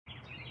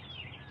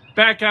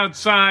back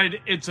outside.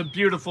 It's a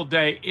beautiful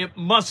day. It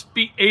must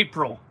be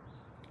April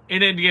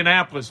in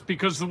Indianapolis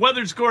because the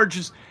weather's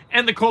gorgeous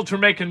and the Colts are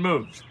making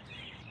moves.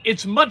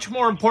 It's much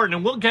more important,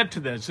 and we'll get to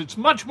this, it's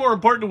much more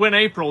important to win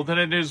April than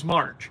it is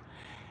March.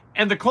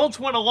 And the Colts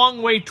went a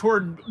long way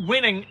toward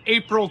winning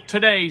April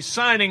today,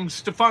 signing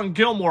Stephon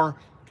Gilmore,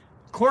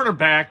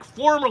 cornerback,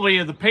 formerly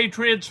of the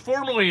Patriots,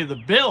 formerly of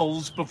the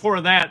Bills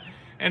before that,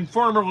 and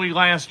formerly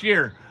last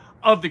year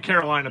of the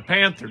Carolina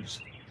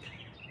Panthers.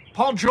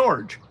 Paul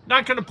George,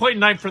 not going to play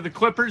tonight for the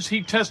Clippers.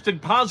 He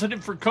tested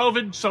positive for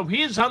COVID, so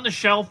he is on the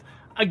shelf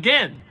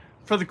again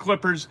for the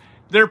Clippers.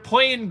 Their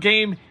play-in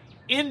game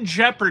in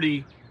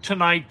jeopardy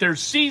tonight, their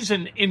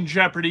season in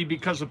jeopardy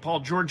because of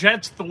Paul George.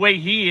 That's the way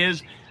he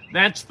is.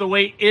 That's the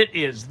way it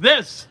is.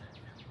 This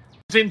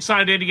is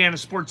Inside Indiana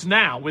Sports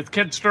Now with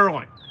Kent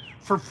Sterling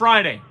for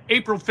Friday,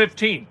 April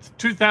 15th,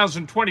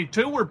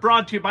 2022. We're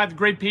brought to you by the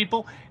great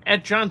people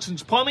at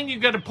Johnson's Plumbing. You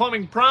got a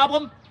plumbing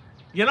problem?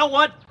 You know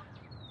what?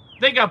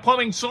 They got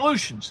plumbing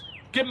solutions.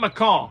 Give them a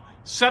call,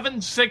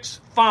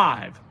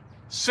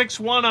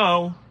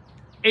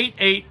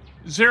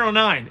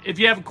 765-610-8809. If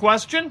you have a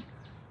question,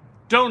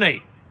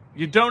 donate.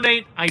 You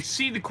donate, I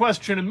see the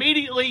question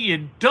immediately.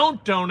 You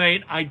don't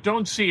donate, I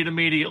don't see it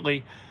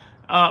immediately.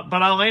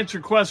 But I'll answer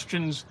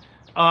questions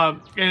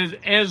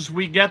as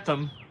we get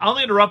them. I'll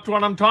interrupt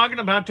what I'm talking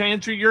about to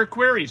answer your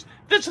queries.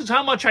 This is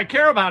how much I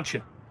care about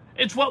you.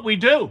 It's what we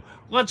do.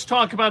 Let's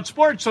talk about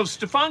sports. So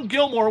Stephon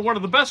Gilmore, one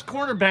of the best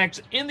cornerbacks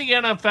in the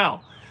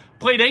NFL,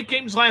 played 8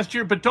 games last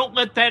year, but don't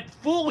let that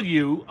fool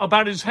you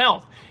about his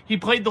health. He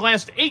played the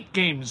last 8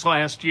 games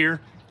last year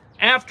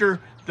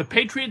after the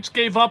Patriots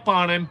gave up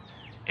on him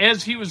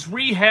as he was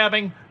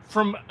rehabbing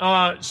from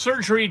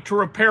surgery to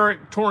repair a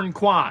torn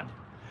quad.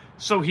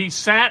 So he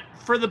sat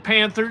for the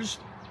Panthers,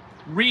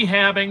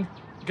 rehabbing,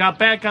 got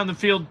back on the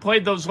field,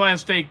 played those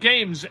last 8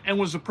 games, and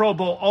was a Pro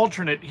Bowl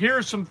alternate. Here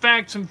are some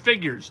facts and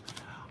figures.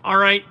 All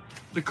right,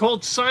 the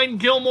Colts signed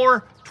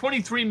Gilmore,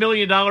 $23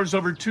 million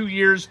over 2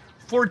 years,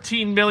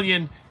 $14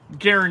 million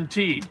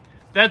guaranteed.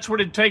 That's what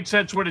it takes.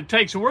 That's what it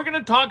takes. And we're going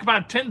to talk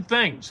about 10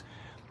 things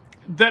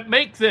that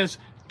make this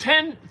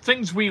 10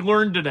 things we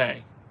learned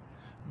today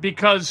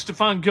because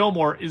Stephon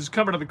Gilmore is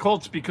coming to the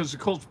Colts because the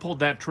Colts pulled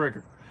that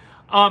trigger.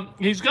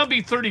 He's going to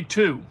be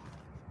 32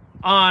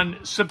 on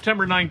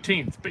September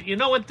 19th. But you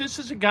know what? This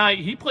is a guy,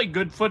 he played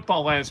good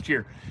football last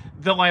year,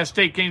 the last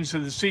 8 games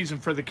of the season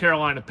for the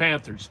Carolina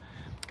Panthers.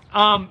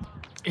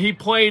 He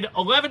played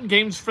 11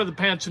 games for the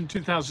Pats in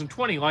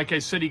 2020. Like I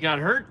said, he got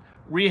hurt,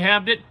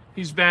 rehabbed it.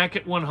 He's back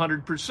at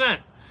 100%.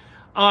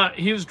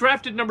 He was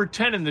drafted number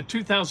 10 in the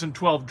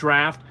 2012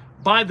 draft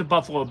by the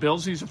Buffalo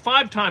Bills. He's a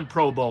 5-time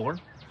Pro Bowler,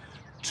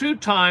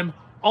 2-time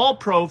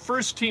All-Pro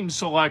first-team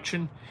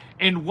selection,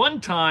 and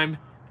 1-time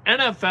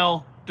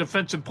NFL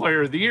Defensive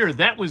Player of the Year.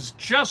 That was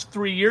just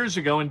 3 years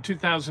ago in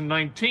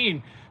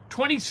 2019.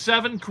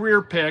 27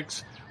 career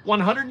picks,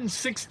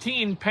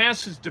 116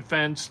 passes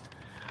defensed.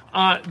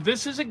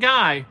 This is a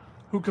guy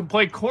who can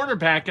play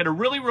cornerback at a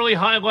really, really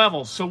high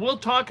level. So we'll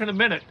talk in a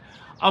minute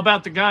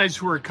about the guys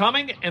who are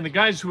coming and the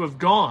guys who have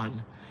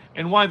gone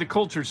and why the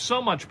Colts are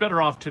so much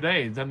better off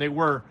today than they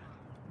were,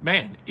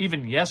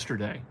 even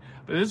yesterday.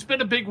 But it's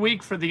been a big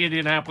week for the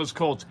Indianapolis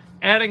Colts.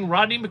 Adding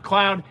Rodney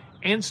McLeod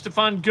and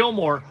Stephon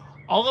Gilmore,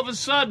 all of a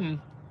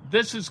sudden,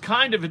 this is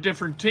kind of a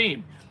different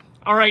team.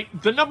 All right,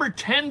 the number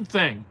 10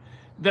 thing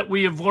that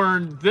we have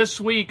learned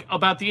this week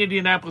about the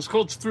Indianapolis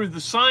Colts through the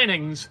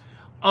signings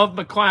of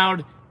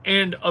McLeod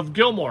and of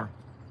Gilmore.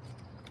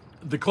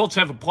 The Colts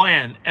have a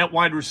plan at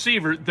wide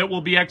receiver that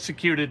will be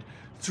executed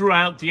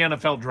throughout the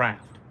NFL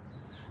draft.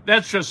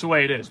 That's just the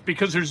way it is,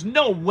 because there's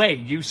no way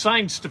you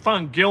sign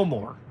Stephon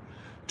Gilmore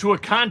to a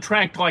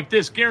contract like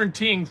this,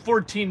 guaranteeing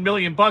 $14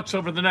 million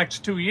over the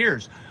next 2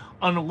 years,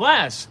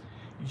 unless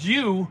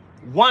you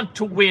want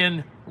to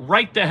win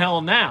right the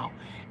hell now.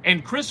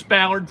 And Chris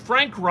Ballard,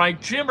 Frank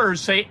Reich, Jim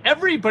Irsay,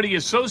 everybody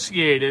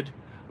associated,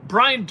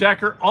 Brian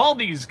Decker, all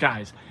these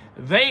guys,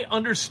 they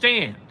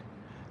understand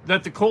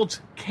that the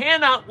Colts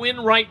cannot win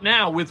right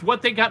now with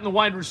what they got in the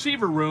wide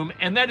receiver room,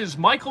 and that is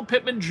Michael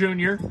Pittman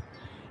Jr.,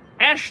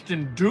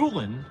 Ashton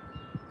Dulin.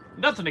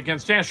 Nothing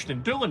against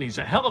Ashton Dulin. He's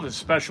a hell of a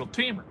special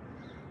teamer,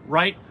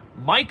 right?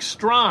 Mike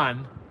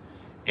Strawn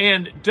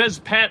and Des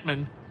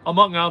Patman,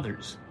 among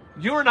others.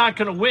 You're not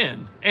going to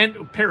win.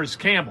 And Paris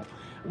Campbell.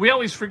 We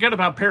always forget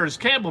about Paris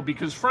Campbell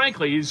because,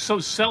 frankly, he's so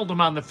seldom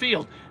on the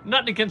field.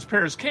 Nothing against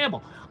Paris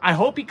Campbell. I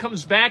hope he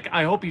comes back.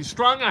 I hope he's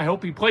strong. I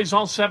hope he plays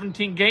all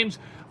 17 games.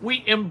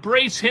 We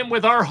embrace him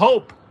with our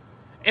hope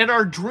and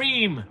our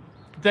dream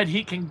that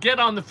he can get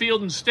on the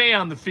field and stay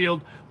on the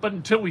field. But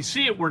until we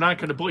see it, we're not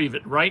going to believe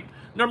it, right?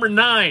 Number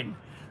 9,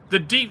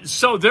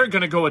 so they're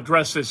going to go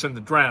address this in the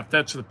draft.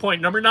 That's the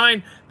point. Number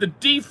 9, the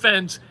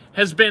defense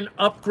has been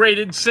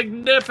upgraded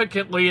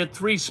significantly at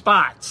 3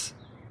 spots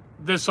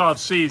this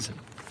offseason.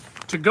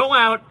 To go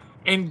out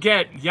and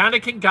get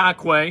Yannick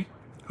Ngakoue,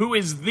 who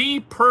is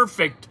the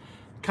perfect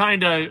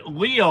kind of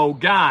Leo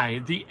guy,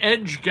 the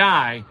edge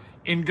guy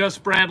in Gus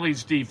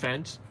Bradley's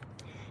defense.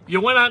 You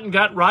went out and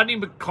got Rodney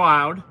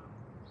McLeod,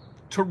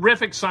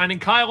 terrific signing.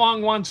 Kyle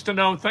Long wants to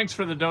know, thanks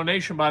for the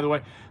donation, by the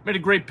way, made a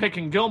great pick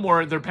in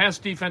Gilmore. Their pass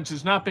defense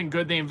has not been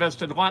good. They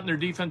invested a lot in their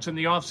defense in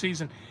the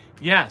offseason.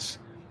 Yes,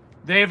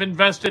 they have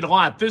invested a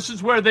lot. This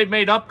is where they've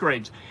made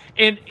upgrades.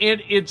 And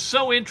it's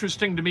so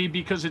interesting to me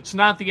because it's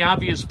not the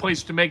obvious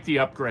place to make the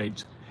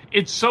upgrades.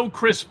 It's so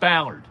Chris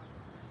Ballard.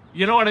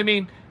 You know what I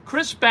mean?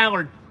 Chris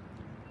Ballard,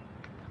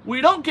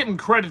 we don't give him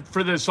credit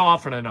for this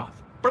often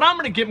enough, but I'm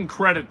going to give him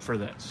credit for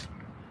this.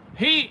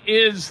 He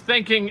is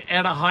thinking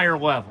at a higher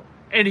level,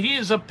 and he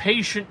is a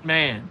patient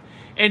man,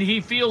 and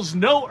he feels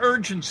no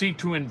urgency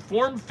to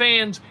inform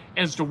fans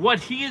as to what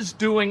he is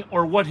doing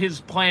or what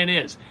his plan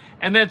is.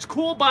 And that's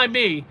cool by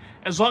me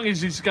as long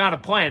as he's got a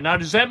plan. Now,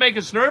 does that make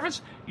us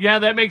nervous? Yeah,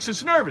 that makes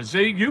us nervous.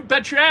 You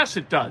bet your ass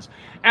it does.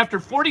 After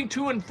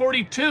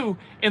 42-42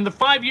 in the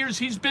 5 years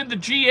he's been the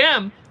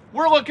GM,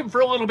 we're looking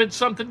for a little bit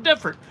something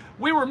different.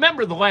 We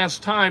remember the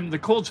last time the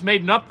Colts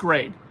made an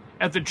upgrade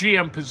at the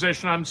GM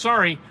position. I'm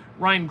sorry,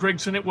 Ryan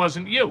Grigson, it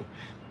wasn't you.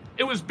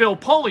 It was Bill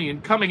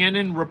Polian coming in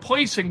and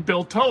replacing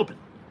Bill Tobin.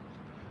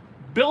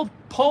 Bill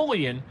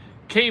Polian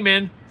came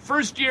in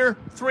first year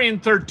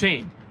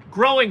 3-13.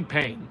 Growing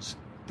pains,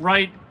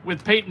 right?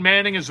 With Peyton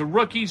Manning as a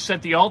rookie,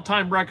 set the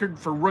all-time record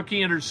for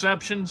rookie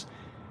interceptions.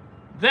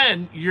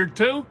 Then, year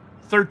 2,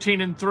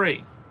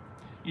 13-3.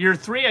 Year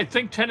 3, I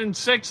think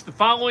 10-6. The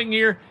following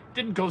year,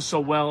 didn't go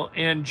so well,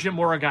 and Jim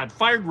Mora got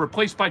fired,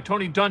 replaced by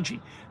Tony Dungy.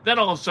 Then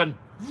all of a sudden,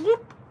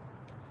 whoop,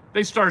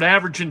 they start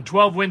averaging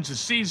 12 wins a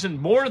season.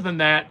 More than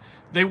that,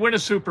 they win a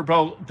Super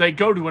Bowl. They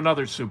go to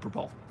another Super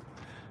Bowl.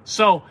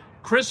 So,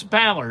 Chris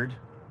Ballard,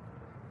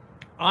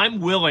 I'm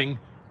willing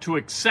to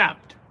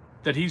accept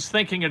that he's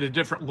thinking at a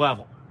different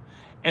level.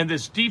 And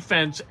this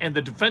defense and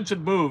the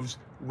defensive moves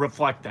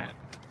reflect that.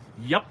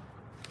 Yep.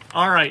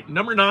 All right,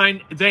 number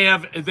 9, they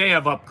have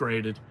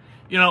upgraded.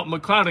 You know,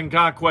 McLeod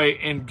Ngakoue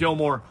and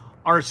Gilmore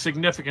are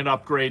significant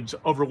upgrades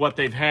over what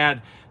they've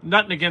had.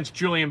 Nothing against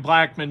Julian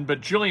Blackmon,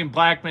 but Julian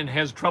Blackmon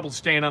has trouble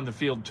staying on the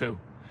field too.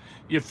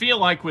 You feel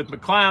like with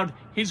McLeod,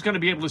 he's going to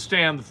be able to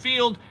stay on the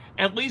field.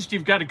 At least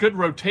you've got a good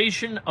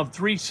rotation of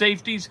 3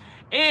 safeties.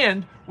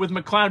 And with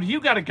McLeod,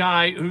 you got a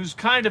guy who's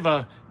kind of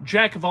a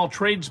jack of all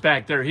trades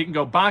back there. He can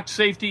go box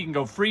safety, he can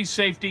go free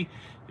safety,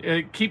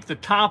 keep the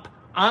top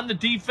on the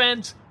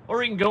defense,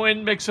 or he can go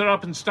in, mix it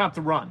up, and stop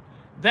the run.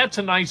 That's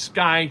a nice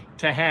guy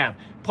to have.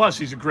 Plus,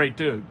 he's a great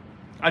dude.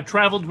 I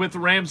traveled with the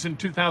Rams in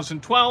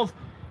 2012.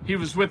 He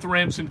was with the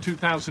Rams in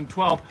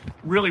 2012.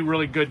 Really,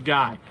 really good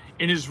guy.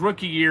 In his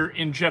rookie year,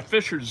 in Jeff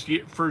Fisher's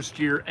first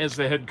year as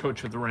the head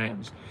coach of the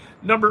Rams.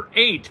 Number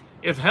 8,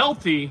 if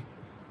healthy,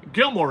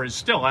 Gilmore is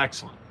still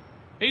excellent.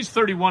 He's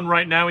 31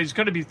 right now. He's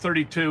going to be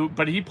 32,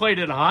 but he played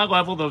at a high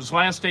level those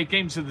last 8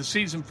 games of the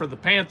season for the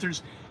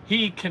Panthers.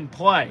 He can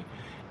play.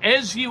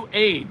 As you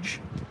age,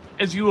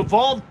 as you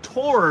evolve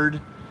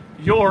toward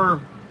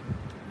your,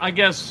 I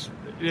guess,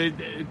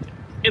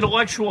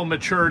 intellectual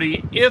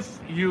maturity, if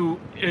you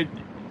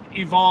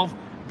evolve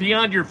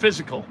beyond your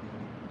physical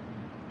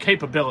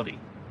capability,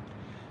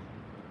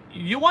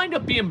 you wind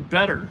up being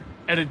better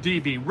at a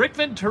DB. Rick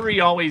Venturi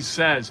always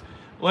says,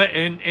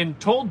 and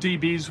told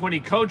DBs when he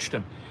coached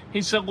them,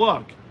 he said,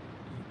 look,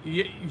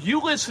 you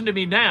listen to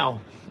me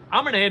now,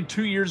 I'm going to add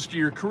 2 years to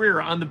your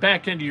career on the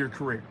back end of your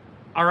career.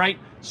 All right?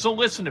 So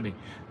listen to me.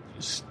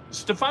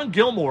 Stephon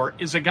Gilmore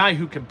is a guy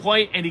who can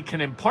play, and he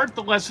can impart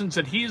the lessons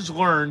that he's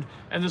learned,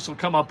 and this will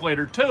come up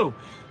later too,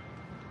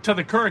 to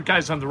the current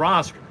guys on the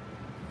roster.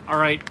 All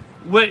right?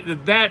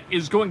 That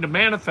is going to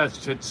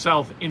manifest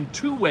itself in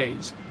 2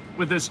 ways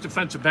with this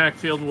defensive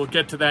backfield. We'll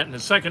get to that in a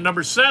second.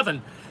 Number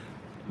 7,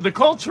 the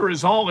Colts are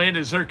as all in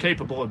as they're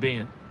capable of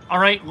being. All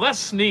right, Les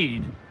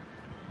Snead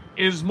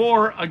is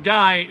more a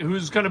guy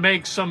who's going to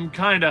make some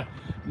kind of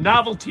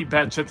novelty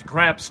bets at the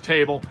craps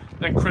table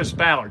than Chris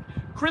Ballard.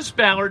 Chris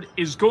Ballard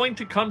is going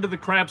to come to the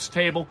craps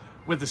table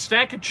with a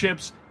stack of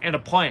chips and a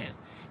plan,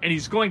 and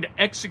he's going to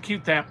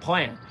execute that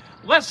plan.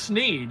 Les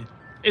Snead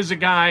is a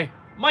guy,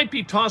 might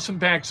be tossing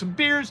back some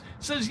beers,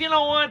 says, you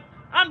know what,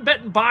 I'm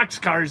betting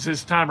boxcars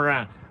this time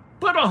around.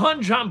 Put a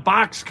hunch on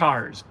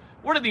boxcars.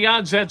 What are the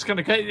odds that's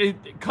going to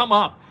come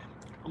up?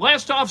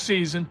 Last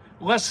offseason,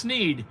 Les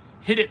Snead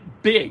hit it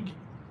big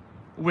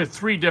with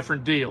 3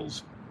 different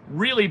deals.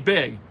 Really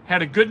big.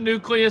 Had a good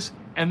nucleus,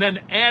 and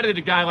then added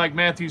a guy like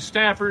Matthew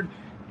Stafford,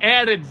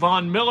 added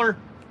Von Miller,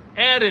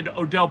 added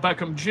Odell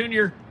Beckham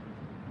Jr.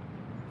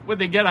 What'd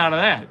they get out of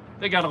that?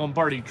 They got a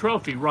Lombardi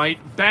trophy, right?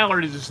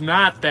 Ballard is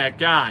not that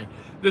guy.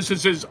 This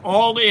is as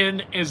all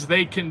in as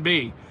they can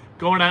be.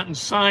 Going out and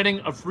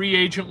signing a free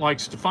agent like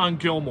Stephon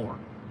Gilmore.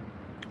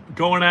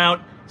 Going out,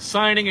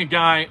 signing a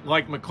guy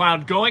like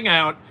McLeod, going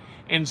out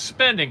and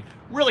spending.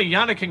 Really,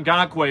 Yannick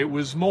Ngakoue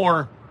was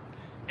more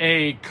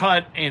a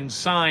cut and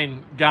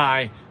sign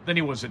guy than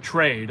he was a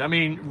trade. I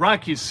mean,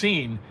 Rock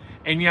Ya-Sin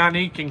and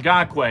Yannick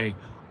Ngakoue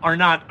are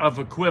not of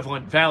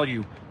equivalent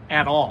value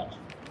at all.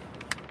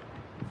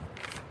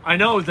 I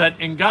know that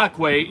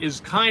Ngakoue is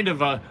kind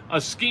of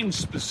a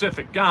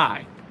scheme-specific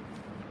guy,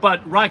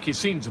 but Rock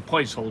Ya-Sin's a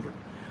placeholder.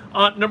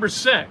 Number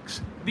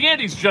 6, the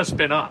ante's just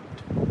been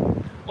upped.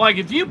 Like,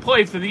 if you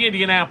play for the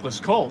Indianapolis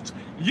Colts,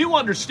 You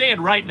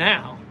understand right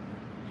now,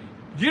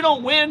 you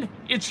don't win,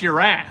 it's your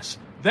ass.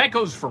 That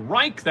goes for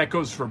Reich, that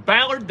goes for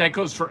Ballard, that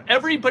goes for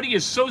everybody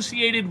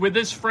associated with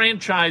this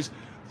franchise,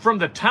 from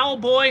the towel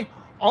boy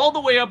all the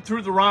way up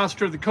through the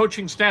roster, the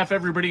coaching staff,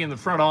 everybody in the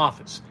front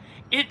office.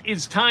 It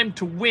is time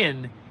to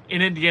win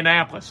in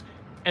Indianapolis.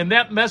 And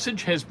that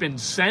message has been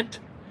sent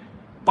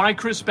by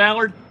Chris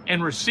Ballard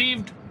and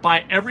received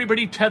by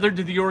everybody tethered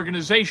to the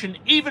organization,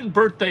 even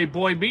birthday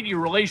boy, media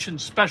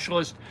relations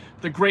specialist,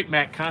 the great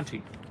Matt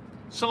Conti.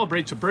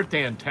 Celebrates a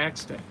birthday on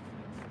tax day.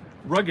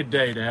 Rugged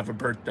day to have a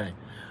birthday.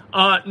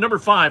 Number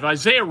 5,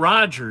 Isaiah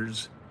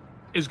Rodgers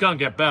is going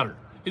to get better.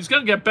 He's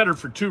going to get better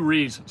for 2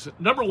 reasons.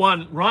 Number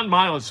 1, Ron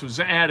Miles was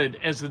added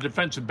as the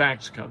defensive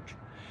backs coach.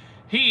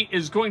 He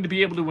is going to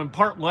be able to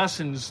impart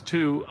lessons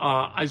to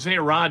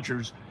Isaiah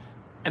Rodgers,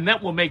 and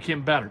that will make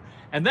him better.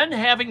 And then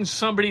having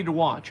somebody to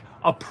watch,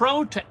 a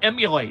pro to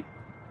emulate,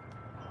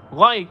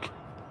 like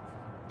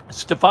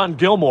Stephon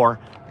Gilmore,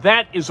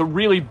 that is a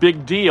really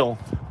big deal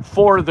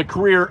for the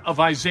career of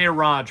Isaiah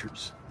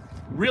Rodgers.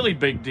 Really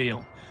big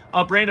deal.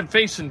 Brandon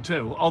Faison,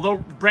 too. Although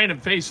Brandon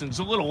Faison's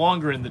a little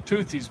longer in the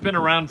tooth, he's been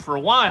around for a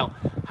while.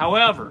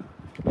 However,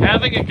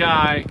 having a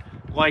guy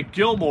like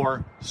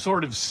Gilmore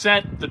sort of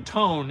set the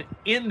tone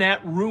in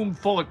that room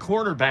full of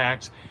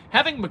quarterbacks,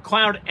 having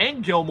McLeod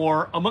and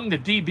Gilmore among the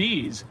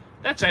DBs,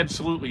 that's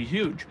absolutely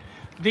huge.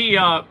 We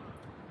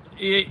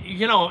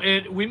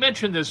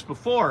mentioned this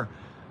before.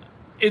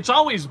 It's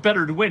always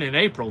better to win in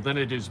April than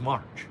it is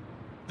March.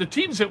 The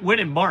teams that win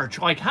in March,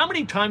 like how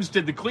many times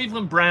did the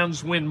Cleveland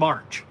Browns win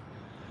March?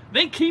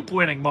 They keep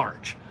winning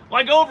March,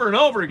 like over and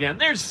over again.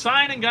 They're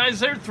signing guys,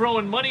 they're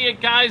throwing money at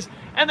guys,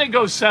 and they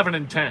go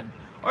 7-10,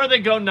 or they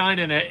go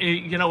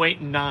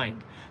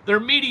 8-9. They're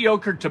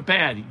mediocre to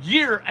bad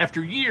year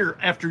after year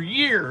after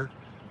year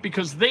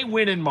because they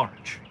win in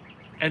March,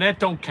 and that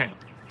don't count.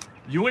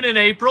 You win in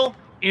April,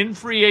 in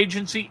free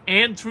agency,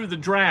 and through the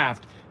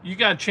draft, you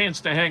got a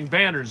chance to hang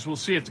banners. We'll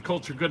see if the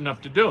Colts are good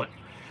enough to do it.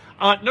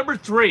 Number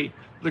 3,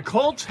 the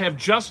Colts have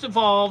just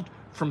evolved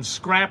from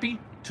scrappy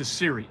to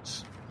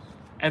serious.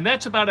 And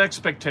that's about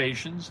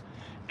expectations,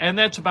 and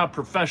that's about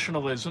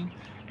professionalism,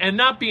 and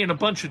not being a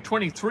bunch of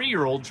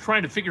 23-year-olds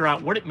trying to figure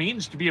out what it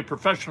means to be a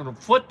professional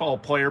football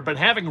player, but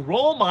having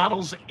role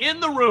models in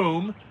the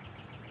room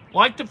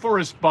like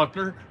DeForest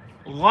Buckner,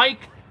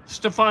 like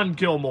Stephon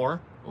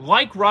Gilmore,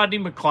 like Rodney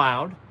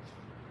McLeod,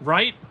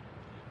 right?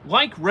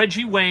 Like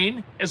Reggie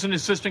Wayne as an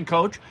assistant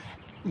coach,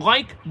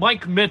 like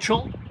Mike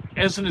Mitchell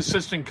as an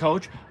assistant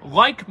coach,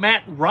 like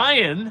Matt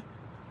Ryan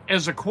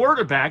as a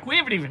quarterback. We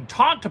haven't even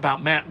talked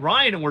about Matt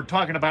Ryan, and we're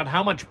talking about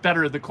how much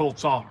better the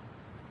Colts are.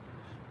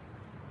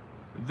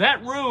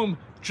 That room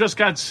just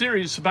got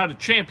serious about a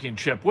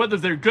championship. Whether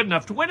they're good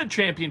enough to win a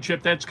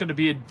championship, that's going to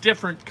be a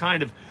different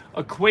kind of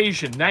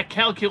equation. That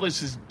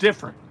calculus is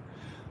different.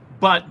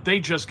 But they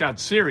just got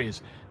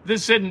serious.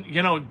 This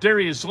isn't,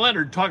 Darius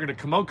Leonard talking to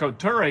Kamoko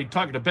Toure,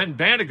 talking to Ben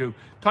Bandigu,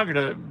 talking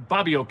to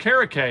Bobby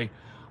Okereke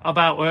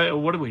about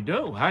what do we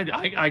do?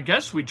 I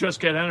guess we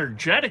just get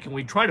energetic and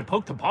we try to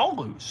poke the ball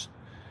loose.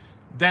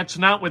 That's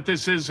not what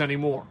this is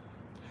anymore.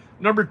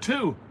 Number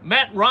 2,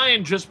 Matt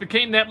Ryan just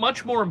became that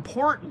much more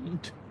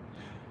important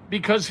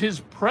because his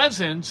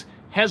presence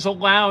has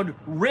allowed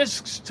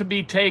risks to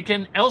be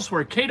taken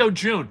elsewhere. Cato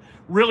June,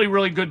 really,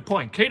 really good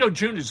point. Cato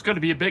June is going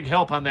to be a big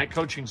help on that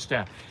coaching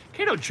staff.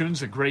 Cato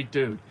June's a great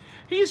dude.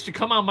 He used to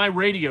come on my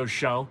radio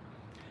show,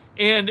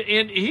 and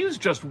he was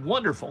just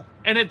wonderful.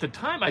 And at the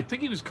time, I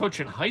think he was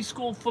coaching high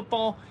school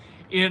football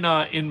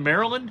in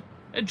Maryland.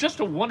 And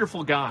just a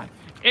wonderful guy.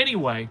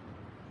 Anyway,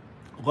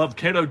 love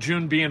Cato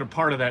June being a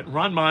part of that.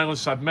 Ron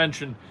Miles, I've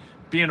mentioned,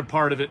 being a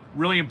part of it.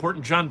 Really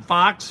important. John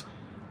Fox,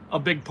 a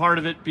big part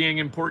of it, being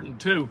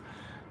important too.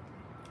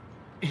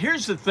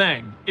 Here's the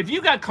thing. If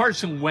you got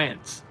Carson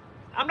Wentz,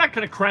 I'm not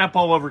going to crap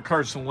all over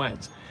Carson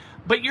Wentz,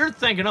 but you're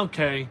thinking,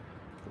 okay,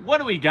 what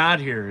do we got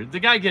here? The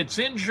guy gets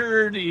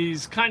injured.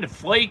 He's kind of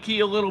flaky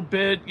a little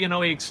bit. He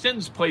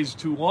extends plays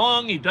too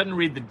long. He doesn't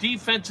read the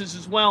defenses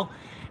as well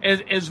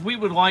as we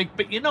would like.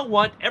 But you know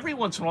what? Every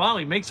once in a while,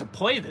 he makes a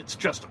play that's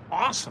just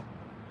awesome.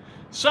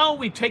 So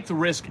we take the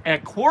risk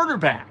at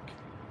quarterback.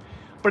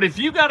 But if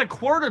you got a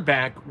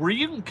quarterback where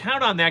you can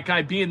count on that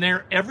guy being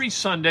there every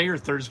Sunday or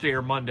Thursday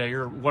or Monday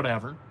or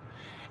whatever,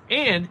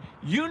 and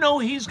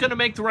he's going to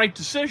make the right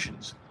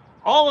decisions,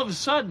 all of a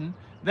sudden,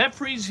 that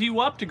frees you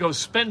up to go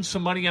spend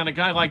some money on a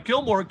guy like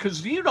Gilmore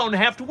because you don't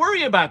have to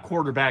worry about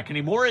quarterback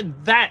anymore, and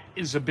that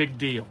is a big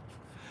deal.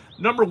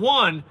 Number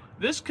 1,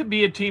 this could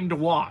be a team to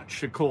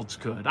watch. The Colts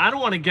could. I don't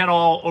want to get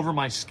all over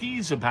my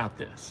skis about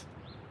this,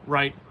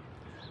 right?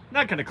 I'm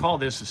not going to call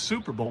this a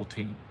Super Bowl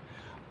team.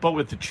 But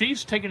with the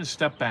Chiefs taking a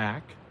step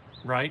back,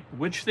 right,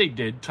 which they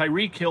did,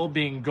 Tyreek Hill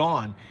being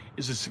gone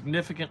is a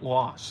significant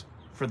loss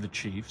for the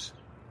Chiefs.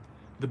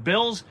 The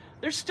Bills,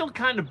 they're still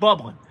kind of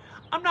bubbling.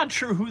 I'm not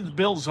sure who the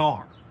Bills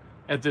are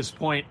at this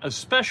point,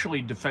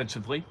 especially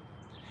defensively.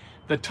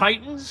 The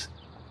Titans,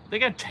 they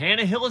got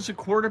Tannehill as a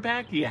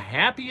quarterback. Are you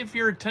happy if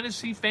you're a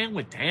Tennessee fan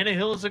with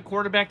Tannehill as a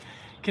quarterback?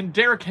 Can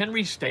Derrick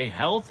Henry stay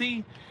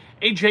healthy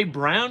A.J.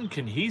 Brown,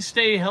 can he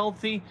stay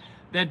healthy?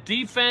 That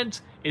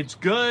defense, it's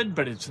good,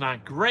 but it's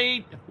not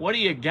great. What do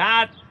you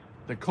got?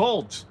 The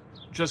Colts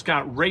just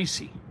got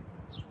racy,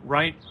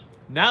 right?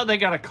 Now they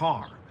got a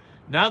car.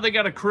 Now they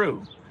got a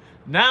crew.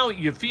 Now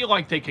you feel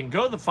like they can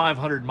go the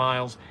 500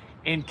 miles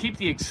and keep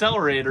the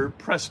accelerator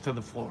pressed to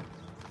the floor.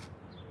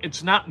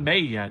 It's not May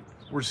yet.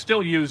 We're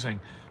still using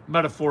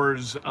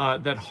metaphors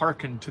that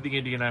hearken to the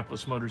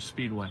Indianapolis Motor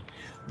Speedway.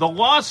 The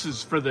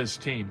losses for this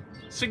team,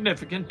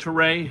 significant.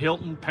 Teray,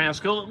 Hilton,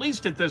 Pascal, at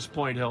least at this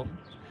point, Hilton,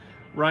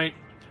 right?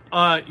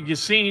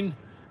 Yassine,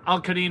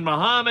 Al-Qadim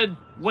Muhammad,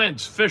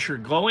 Wentz, Fisher,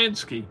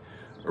 Glowinski,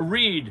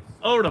 Reed,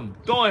 Odom,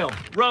 Doyle,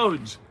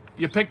 Rhodes.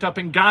 You picked up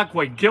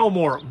Ngakoue,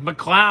 Gilmore,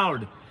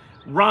 McLeod,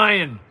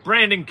 Ryan,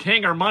 Brandon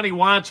King, Armani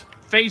Watts,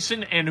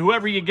 Faison, and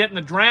whoever you get in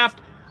the draft.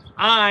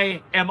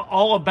 I am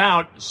all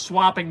about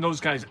swapping those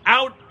guys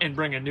out and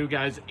bringing new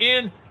guys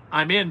in.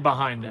 I'm in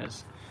behind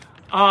this.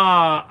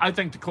 I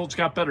think the Colts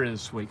got better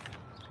this week.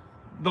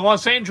 The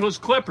Los Angeles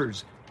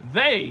Clippers,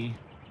 man,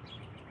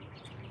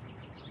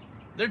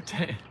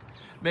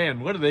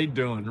 what are they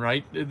doing,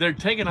 right? They're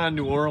taking on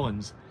New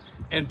Orleans,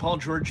 and Paul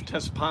George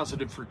tests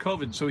positive for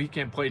COVID, so he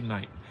can't play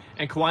tonight.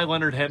 And Kawhi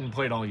Leonard hadn't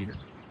played all year.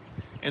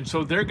 And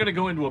so they're going to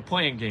go into a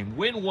playing game.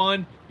 Win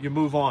one, you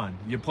move on.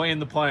 You play in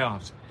the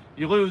playoffs.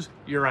 You lose,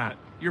 you're out.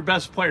 Your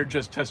best player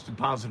just tested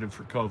positive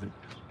for COVID.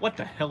 What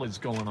the hell is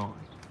going on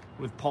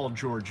with Paul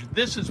George?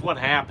 This is what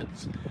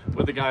happens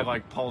with a guy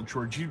like Paul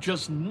George. You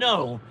just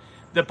know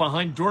that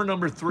behind door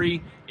number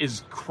 3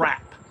 is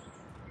crap.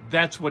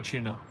 That's what you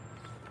know.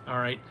 All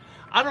right?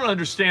 I don't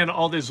understand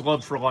all this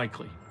love for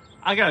Likely.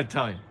 I got to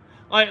tell you.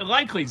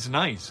 Likely's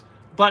nice.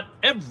 But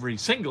every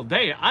single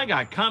day, I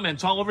got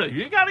comments all over.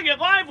 You got to get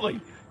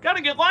lively. Got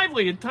to get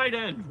lively at tight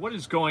end. What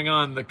is going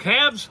on? The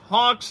Cavs,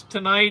 Hawks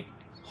tonight.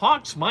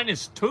 Hawks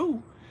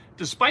 -2,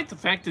 despite the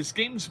fact this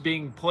game's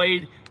being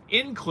played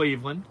in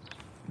Cleveland.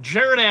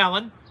 Jared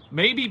Allen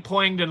may be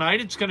playing tonight.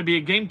 It's going to be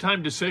a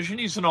game-time decision.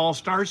 He's an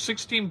all-star,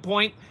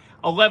 16-point,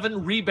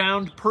 11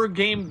 rebound per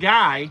game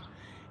guy.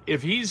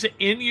 If he's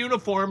in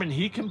uniform and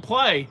he can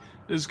play,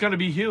 this is going to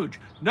be huge.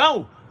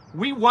 No,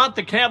 we want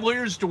the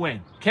Cavaliers to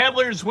win.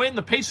 Cavaliers win.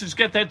 The Pacers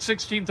get that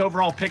 16th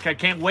overall pick. I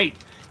can't wait.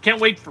 Can't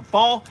wait for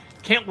fall.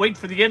 Can't wait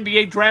for the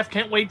NBA draft.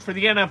 Can't wait for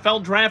the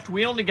NFL draft.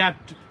 We only got...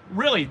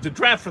 Really, the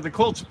draft for the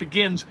Colts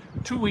begins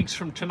 2 weeks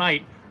from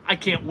tonight. I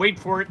can't wait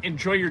for it.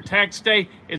 Enjoy your tax day.